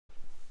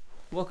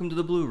Welcome to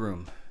the Blue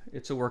Room.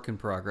 It's a work in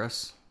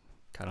progress,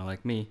 kind of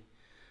like me.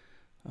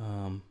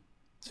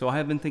 So I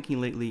have been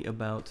thinking lately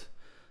about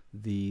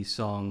the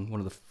song, one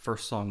of the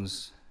first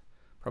songs,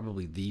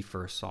 probably the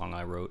first song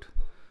I wrote,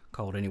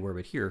 called Anywhere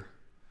But Here.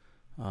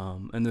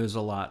 And there's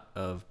a lot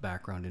of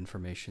background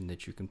information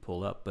that you can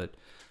pull up, but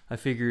I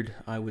figured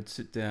I would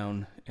sit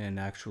down and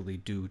actually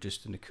do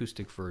just an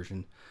acoustic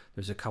version.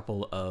 There's a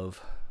couple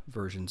of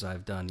versions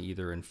I've done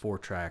either in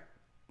 4-track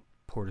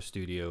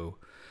Portastudio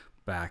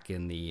back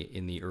in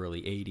the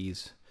early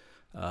 80s,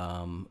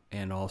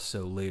 and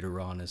also later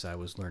on as I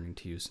was learning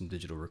to use some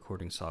digital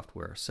recording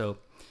software. So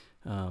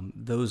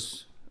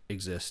those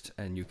exist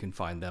and you can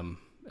find them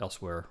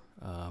elsewhere.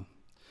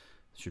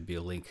 Should be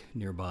a link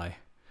nearby.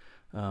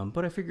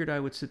 But I figured I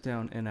would sit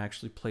down and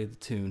actually play the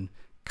tune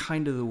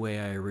kind of the way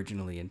I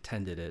originally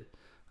intended it.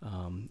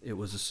 It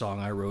was a song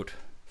I wrote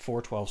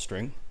for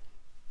 12-string.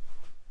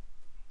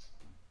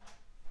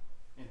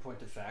 In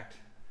point of fact,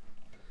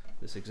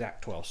 this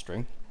exact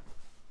 12-string.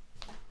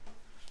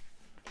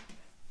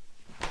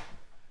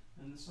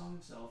 And the song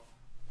itself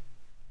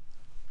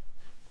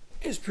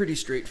is pretty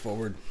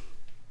straightforward.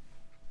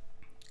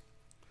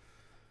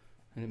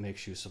 And it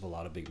makes use of a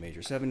lot of big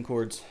major 7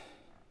 chords,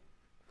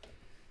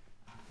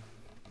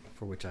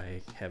 for which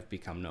I have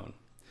become known.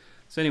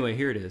 So anyway,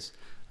 here it is.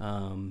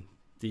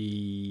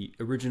 The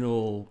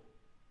original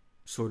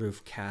sort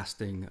of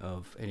casting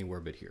of Anywhere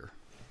But Here.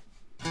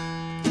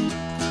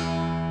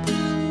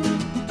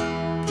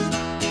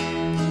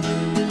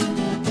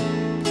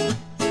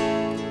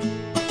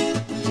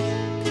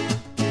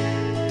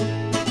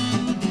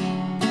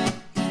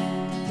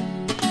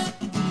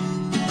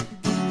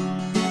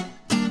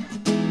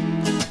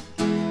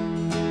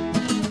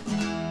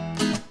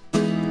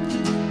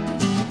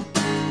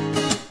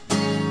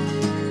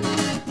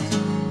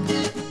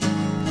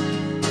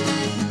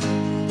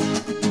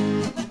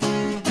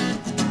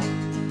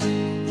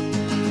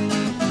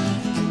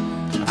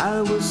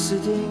 I was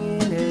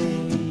sitting in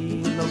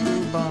a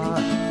local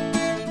bar,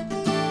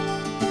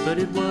 but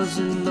it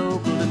wasn't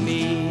local to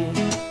me.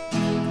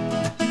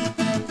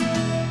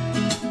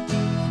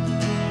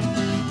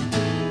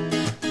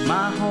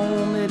 My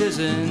home, it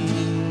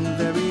isn't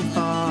very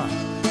far,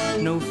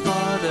 no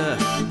farther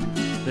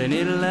than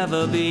it'll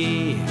ever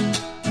be.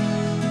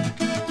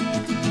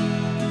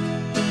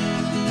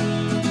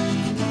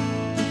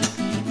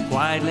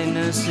 Quietly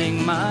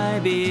nursing my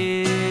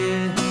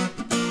beer,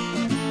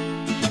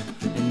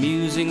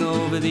 musing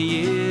over the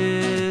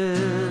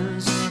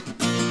years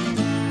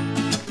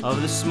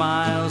of the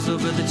smiles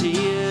over the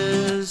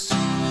tears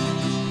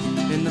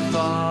in the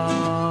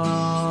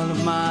fall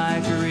of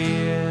my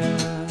career.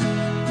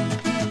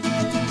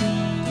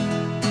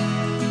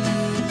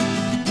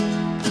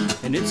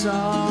 And it's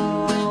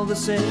all the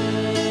same,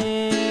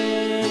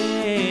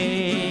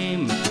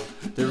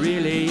 there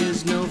really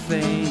is no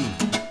fame,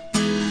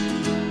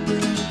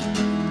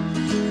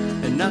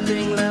 and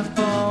nothing left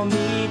for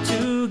me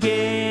to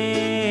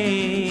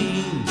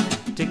gain.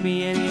 Take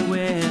me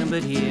anywhere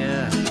but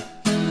here.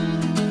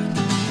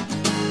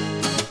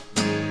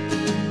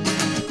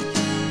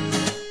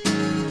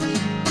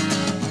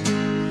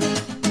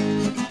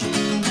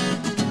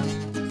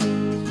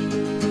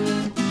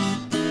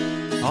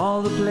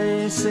 All the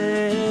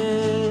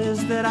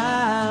places that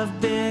I've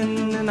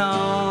been and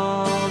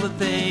all the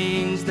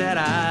things that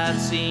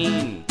I've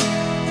seen,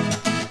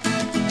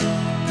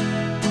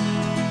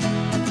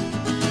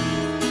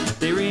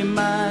 they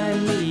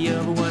remind me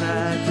of what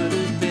I could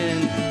have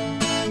been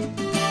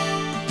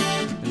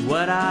and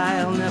what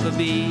I'll never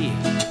be.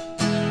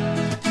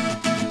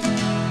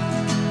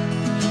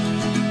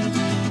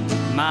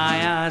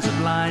 My eyes are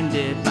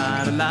blinded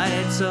by the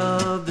lights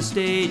of the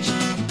stage.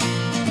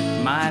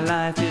 My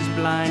life is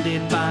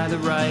blinded by the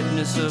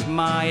ripeness of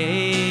my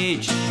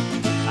age.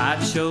 I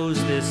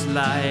chose this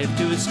life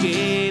to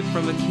escape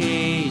from a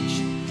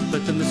cage,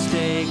 but the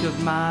mistake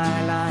of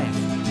my life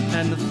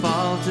and the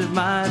fault of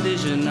my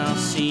vision are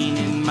seen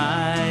in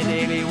my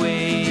daily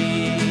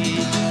wage.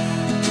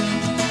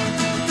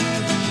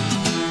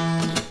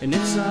 And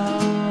it's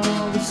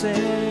all the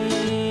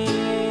same,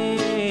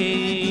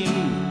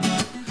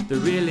 there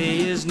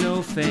really is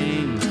no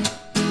fame,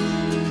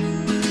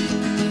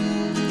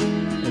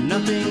 and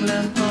nothing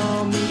left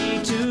for me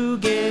to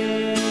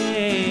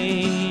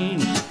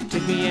gain.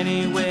 Take me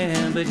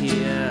anywhere but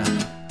here.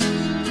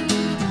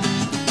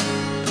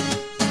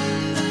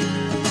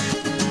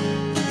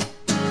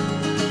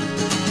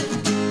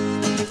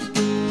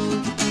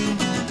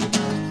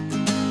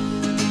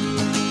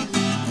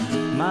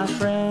 My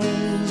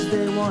friends,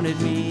 they wanted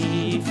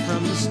me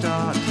from the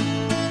start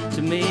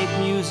to make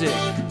music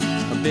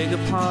a bigger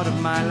part of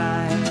my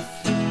life.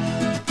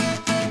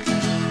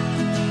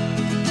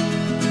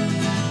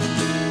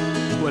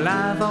 Well,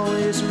 I've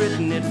always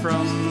written it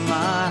from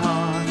my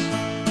heart,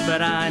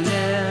 but I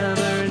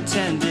never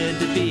intended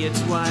to be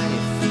its wife.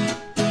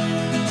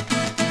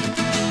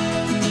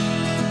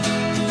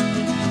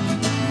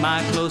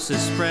 My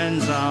closest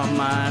friends are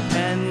my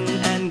pen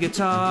and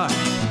guitar,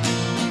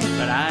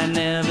 but I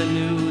never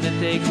knew that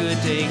they could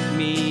take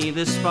me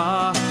this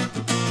far.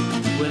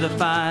 with a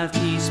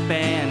 5-piece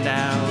band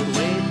out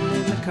waiting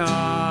in the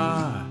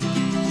car.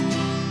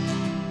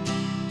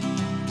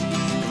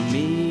 And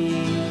me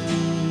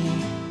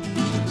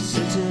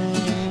sitting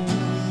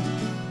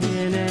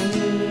in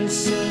a